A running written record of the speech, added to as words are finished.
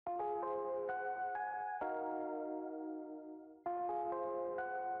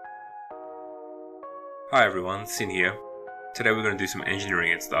Hi everyone, Sin here. Today we're going to do some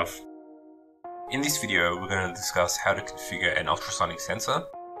engineering and stuff. In this video we're going to discuss how to configure an ultrasonic sensor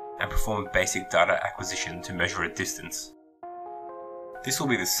and perform basic data acquisition to measure a distance. This will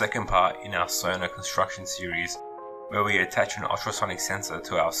be the second part in our SONAR construction series where we attach an ultrasonic sensor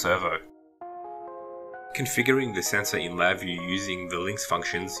to our servo. Configuring the sensor in LabVIEW using the LINX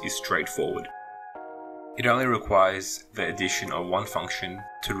functions is straightforward. It only requires the addition of one function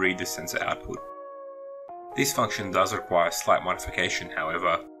to read the sensor output. This function does require slight modification,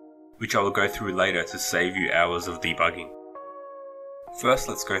 however, which I will go through later to save you hours of debugging. First,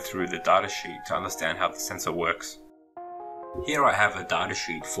 let's go through the datasheet to understand how the sensor works. Here I have a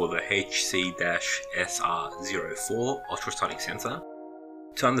datasheet for the HC-SR04 ultrasonic sensor.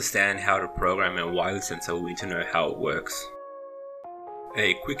 To understand how to program and wire the sensor, we need to know how it works.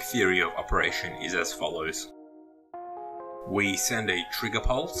 A quick theory of operation is as follows. We send a trigger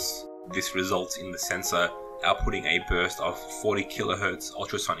pulse. This results in the sensor outputting a burst of 40 kHz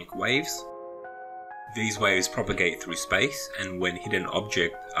ultrasonic waves. These waves propagate through space and when hit an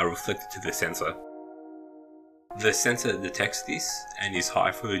object are reflected to the sensor. The sensor detects this and is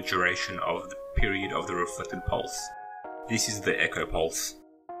high for the duration of the period of the reflected pulse. This is the echo pulse.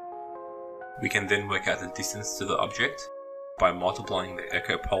 We can then work out the distance to the object by multiplying the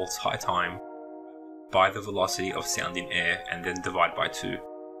echo pulse high time by the velocity of sound in air and then divide by 2.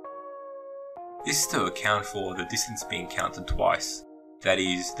 This is to account for the distance being counted twice, that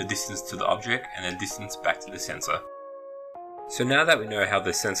is, the distance to the object and the distance back to the sensor. So now that we know how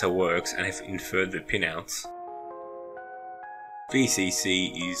the sensor works and have inferred the pinouts,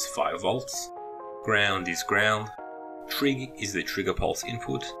 VCC is 5 volts, ground is ground, trig is the trigger pulse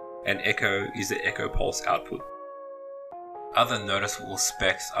input, and echo is the echo pulse output. Other noticeable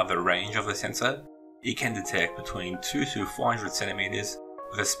specs are the range of the sensor. It can detect between 2 to 400 cm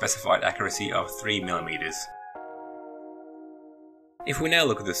with a specified accuracy of 3 mm. If we now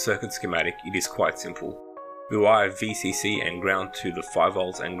look at the circuit schematic, it is quite simple. We wire VCC and ground to the 5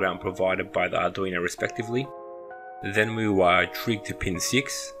 volts and ground provided by the Arduino respectively. Then we wire trig to pin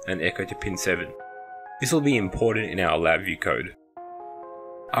 6 and echo to pin 7. This will be important in our LabVIEW code.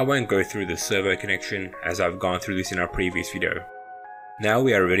 I won't go through the servo connection as I've gone through this in our previous video. Now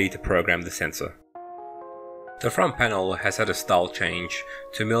we are ready to program the sensor. The front panel has had a style change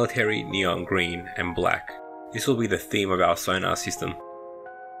to military neon green and black. This will be the theme of our SONAR system.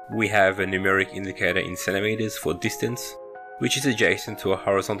 We have a numeric indicator in centimeters for distance, which is adjacent to a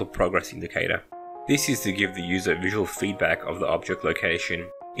horizontal progress indicator. This is to give the user visual feedback of the object location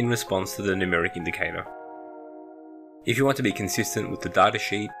in response to the numeric indicator. If you want to be consistent with the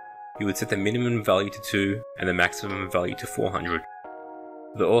datasheet, you would set the minimum value to 2 and the maximum value to 400.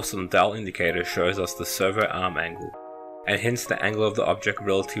 The awesome dial indicator shows us the servo arm angle, and hence the angle of the object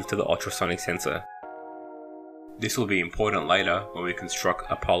relative to the ultrasonic sensor. This will be important later when we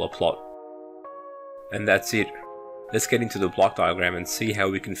construct a polar plot. And that's it. Let's get into the block diagram and see how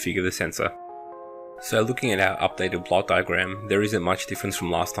we configure the sensor. So looking at our updated block diagram, there isn't much difference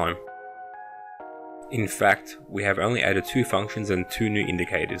from last time. In fact, we have only added 2 functions and 2 new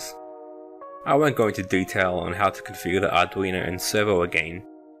indicators. I won't go into detail on how to configure the Arduino and servo again.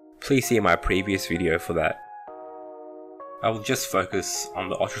 Please see my previous video for that. I will just focus on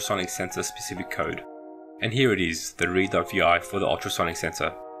the ultrasonic sensor specific code. And here it is, the read.vi for the ultrasonic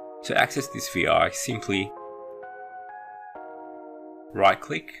sensor. To access this VI, simply right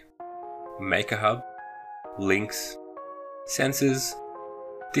click, make a hub, LINX, sensors,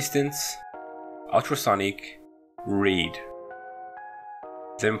 distance, ultrasonic, read.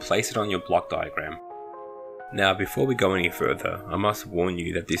 Then place it on your block diagram. Now before we go any further, I must warn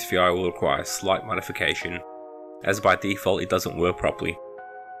you that this VI will require slight modification, as by default it doesn't work properly.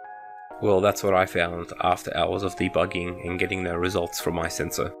 Well, that's what I found after hours of debugging and getting no results from my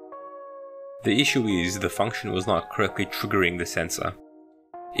sensor. The issue is the function was not correctly triggering the sensor.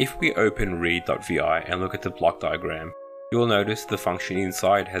 If we open read.vi and look at the block diagram, you will notice the function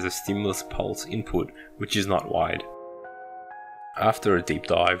inside has a stimulus pulse input which is not wide. After a deep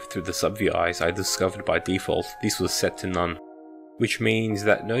dive through the sub-VIs, I discovered by default this was set to none, which means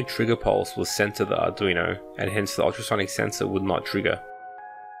that no trigger pulse was sent to the Arduino and hence the ultrasonic sensor would not trigger.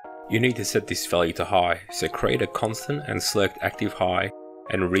 You need to set this value to high, so create a constant and select active high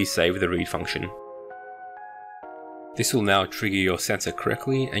and resave the read function. This will now trigger your sensor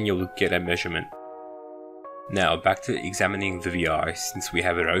correctly and you will get a measurement. Now back to examining the VI since we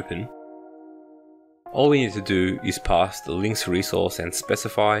have it open. All we need to do is pass the LINX resource and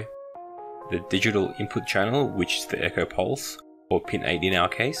specify the digital input channel, which is the echo pulse, or pin 8 in our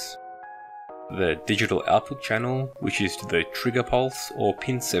case, the digital output channel, which is the trigger pulse or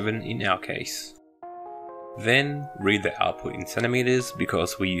pin 7 in our case. Then read the output in centimeters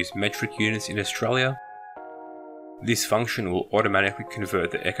because we use metric units in Australia. This function will automatically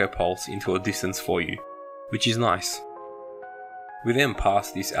convert the echo pulse into a distance for you, which is nice. We then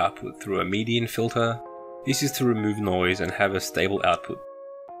pass this output through a median filter. This is to remove noise and have a stable output.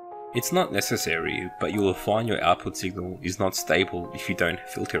 It's not necessary, but you will find your output signal is not stable if you don't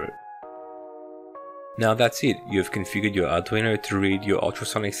filter it. Now that's it, you have configured your Arduino to read your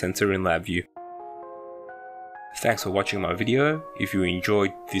ultrasonic sensor in LabVIEW. Thanks for watching my video. If you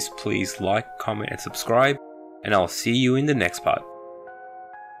enjoyed this, please like, comment and subscribe, and I'll see you in the next part.